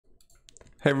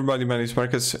Hey everybody, my name is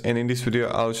Marcus, and in this video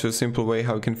I'll show a simple way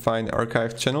how you can find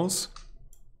archived channels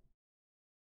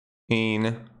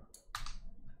in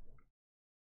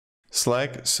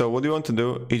Slack. So what you want to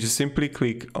do is just simply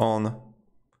click on,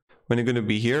 when you're going to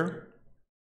be here,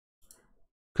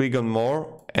 click on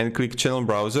more and click channel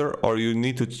browser, or you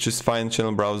need to just find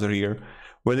channel browser here.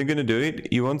 When you're going to do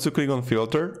it, you want to click on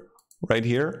filter right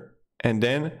here, and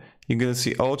then you're going to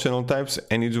see all channel types,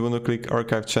 and you just want to click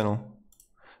archive channel.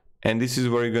 And this is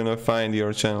where you're gonna find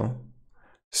your channel.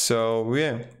 So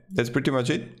yeah, that's pretty much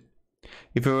it.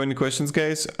 If you have any questions,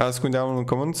 guys, ask me down in the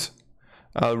comments.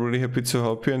 I'll really happy to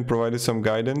help you and provide you some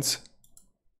guidance.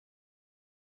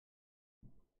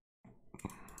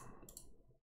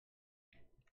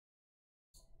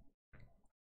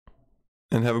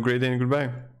 And have a great day and goodbye.